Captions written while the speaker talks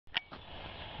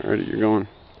Alrighty, you're going.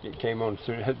 It came on,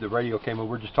 soon the radio came on.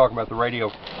 We're just talking about the radio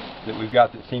that we've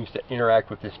got that seems to interact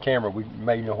with this camera. We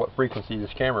may know what frequency this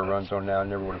camera runs on now. I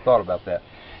never would have thought about that.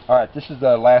 Alright, this is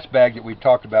the last bag that we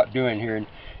talked about doing here,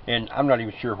 and I'm not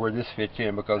even sure where this fits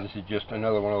in, because this is just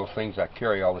another one of those things I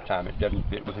carry all the time. It doesn't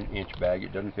fit with an inch bag,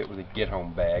 it doesn't fit with a get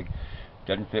home bag, it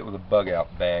doesn't fit with a bug out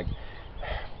bag.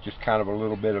 Just kind of a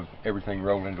little bit of everything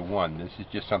rolled into one. This is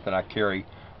just something I carry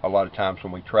a lot of times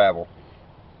when we travel.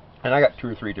 And I got 2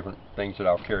 or 3 different things that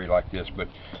I'll carry like this, but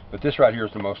this right here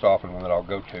is the most often one that I'll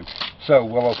go to. So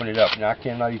we'll open it up. Now I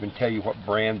cannot even tell you what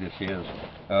brand this is.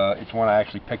 It's one I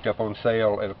actually picked up on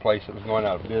sale at a place that was going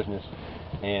out of business,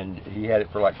 and he had it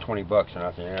for like 20 bucks, and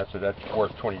I said, yeah, that's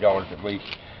worth $20 at least.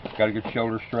 Got a good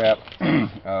shoulder strap,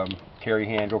 carry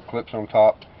handle, clips on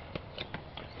top,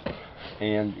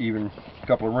 and even a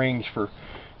couple of rings for.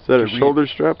 Is that a shoulder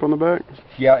strap on the back?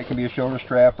 Yeah, it can be a shoulder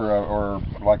strap or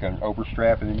like an over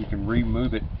strap, and then you can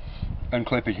remove it,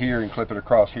 unclip it here, and clip it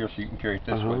across here, so you can carry it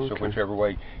this way. Okay. So whichever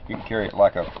way, you can carry it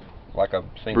like a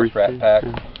single strap pack,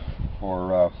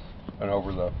 or an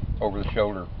over the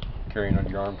shoulder, carrying on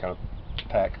your arm kind of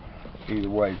pack.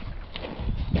 Either way.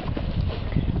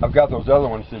 I've got those other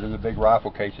ones that are the big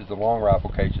rifle cases, the long rifle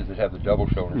cases that have the double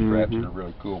shoulder straps that are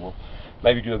really cool. We'll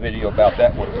maybe do a video about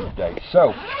that one of these days.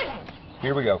 So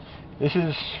here we go. This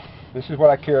is what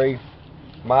I carry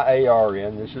my AR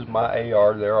in. This is my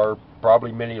AR. There are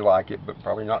probably many like it, but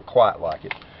probably not quite like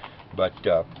it. But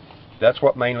that's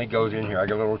what mainly goes in here. I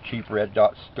got a little cheap red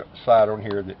dot sight on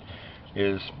here that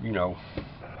is, you know,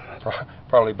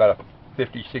 probably about a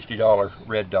 $50, $60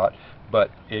 red dot.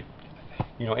 But it,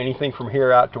 you know, anything from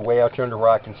here out to way out yonder where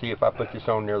I can see, if I put this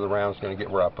on there, the round's going to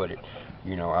get where I put it.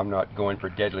 You know, I'm not going for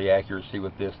deadly accuracy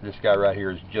with this. This guy right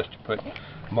here is just to put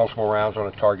multiple rounds on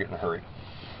a target in a hurry.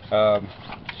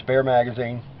 Spare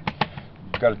magazine.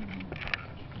 Got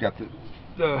the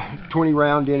 20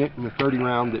 round in it, and the 30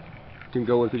 round that can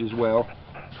go with it as well.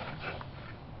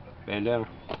 Bandana.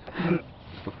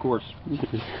 Of course.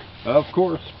 Of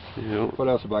course. Yep. What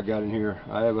else have I got in here?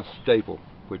 I have a staple,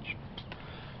 which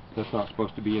that's not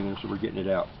supposed to be in there, so we're getting it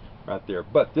out right there.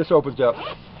 But this opens up.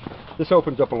 This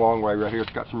opens up a long way right here.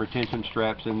 It's got some retention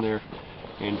straps in there,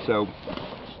 and so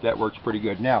that works pretty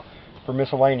good. Now, for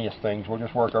miscellaneous things, we'll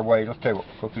just work our way. Let's tell you what,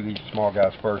 go through these small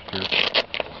guys first here.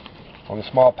 On the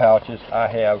small pouches, I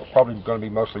have probably going to be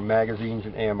mostly magazines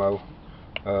and ammo.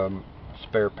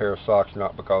 Spare pair of socks,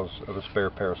 not because of a spare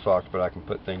pair of socks, but I can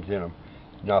put things in them.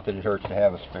 Not that it hurts to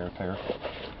have a spare pair.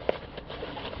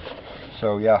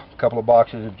 So yeah, a couple of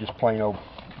boxes of just plain old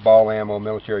ball ammo,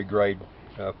 military grade,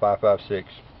 5.56.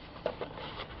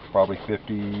 Probably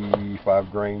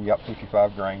 55 grain. Yep,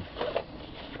 55 grain.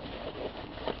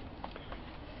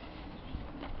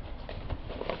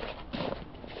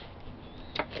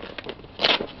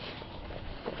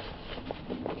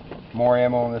 More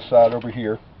ammo on this side over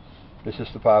here. This is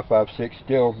the 5.56.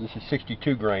 Still, this is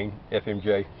 62 grain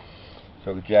FMJ.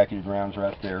 So the jacketed rounds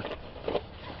right there.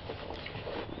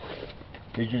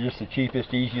 These are just the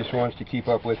cheapest, easiest ones to keep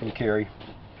up with and carry.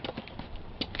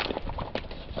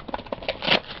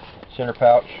 Center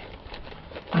pouch.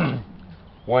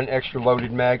 One extra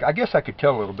loaded mag. I guess I could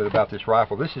tell a little bit about this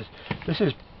rifle. This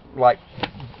is like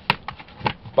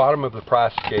bottom of the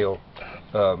price scale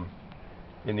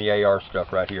in the AR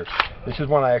stuff right here. This is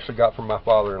one I actually got from my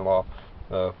father-in-law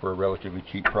for a relatively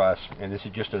cheap price, and this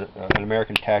is just an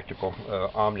American Tactical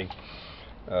Omni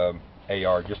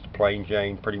AR, just a plain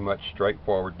Jane, pretty much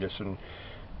straightforward. This one,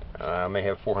 I may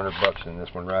have 400 bucks in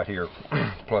this one right here,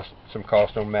 plus some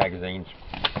cost on magazines.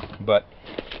 But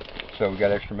so we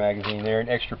got extra magazine there, and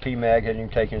extra P-mag. Hadn't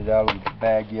even taken it out of the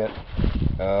bag yet.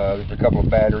 There's a couple of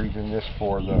batteries in this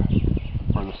for the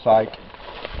sight,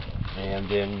 and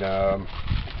then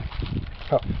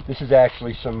this is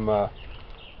actually some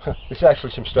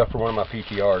some stuff for one of my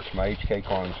PTRs, my HK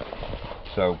clones.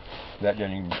 So that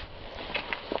doesn't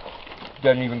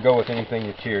even go with anything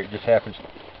that's here. It just happens,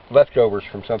 leftovers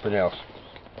from something else.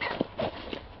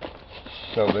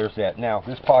 So there's that. Now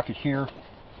this pocket here,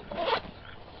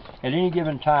 at any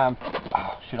given time,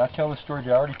 should I tell the story?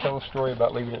 Did I already tell the story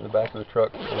about leaving it in the back of the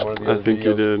truck in one of the other videos? I think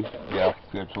you did. Yeah,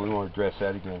 good. So we want to address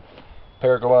that again.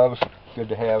 Pair of gloves, good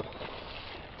to have.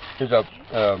 There's a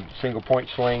single point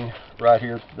sling right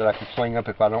here that I can sling up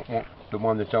if I don't want the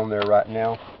one that's on there right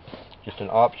now. Just an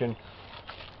option.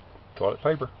 Toilet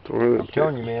paper. I'm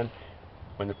telling you, man,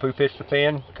 when the poop hits the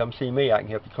fan, come see me. I can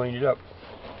help you clean it up.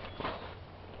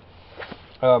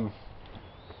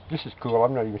 This is cool.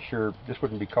 I'm not even sure. This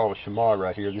wouldn't be called a chamois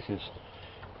right here. This is,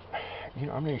 you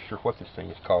know, I'm not even sure what this thing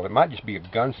is called. It might just be a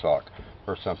gun sock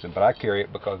or something, but I carry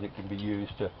it because it can be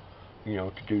used to, you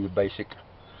know, to do the basic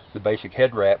the basic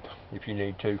head wrap if you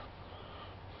need to.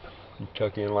 You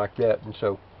tuck in like that, and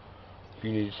so if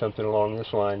you needed something along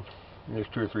this line, there's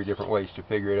 2 or 3 different ways to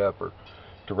figure it up or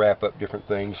to wrap up different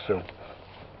things. So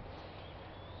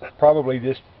probably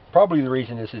the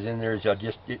reason this is in there is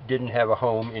it didn't have a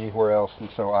home anywhere else, and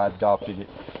so I adopted it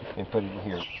and put it in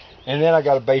here. And then I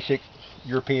got a basic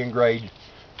European grade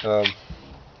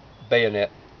bayonet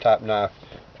type knife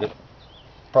that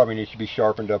probably needs to be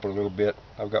sharpened up a little bit.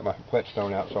 I've got my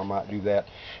whetstone out, so I might do that.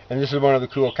 And this is one of the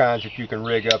cool kinds that you can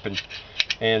rig up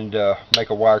and make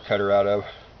a wire cutter out of.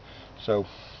 So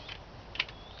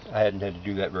I hadn't had to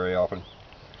do that very often,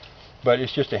 but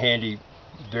it's just a handy,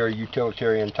 very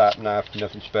utilitarian type knife,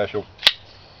 nothing special.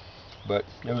 But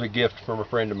it was a gift from a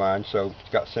friend of mine, so it's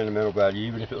got sentimental value.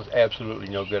 Even if it was absolutely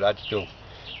no good, I'd still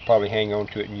probably hang on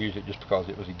to it and use it just because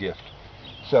it was a gift.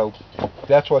 So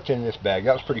that's what's in this bag.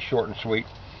 That was pretty short and sweet,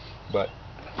 but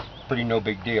pretty no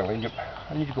big deal. I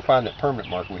need to go find that permanent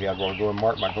marker we had while I go and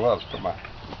mark my gloves, put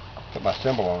my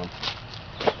symbol on them.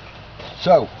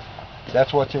 So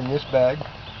that's what's in this bag.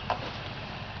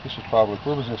 This is probably,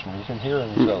 where was this one? It's in here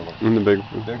and in the other one. In the big one.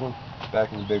 The big one?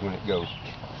 Back in the big one it goes.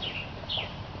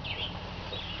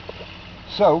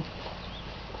 So,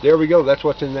 there we go. That's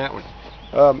what's in that one.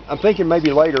 I'm thinking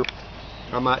maybe later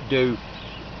I might do,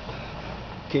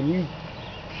 can you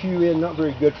cue in, not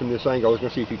very good from this angle, I was going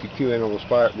to see if you could cue in on the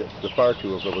fire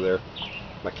tools over there,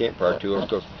 my campfire tools,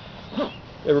 because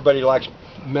everybody likes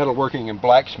metalworking and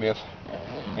blacksmith,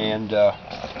 and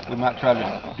we might try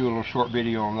to do a little short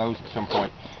video on those at some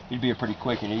point. It'd be a pretty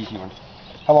quick and easy one.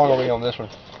 How long are we on this one?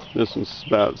 This one's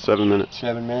about 7 minutes.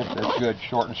 7 minutes? That's good.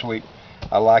 Short and sweet.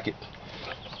 I like it.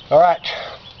 All right.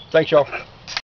 Thanks, y'all.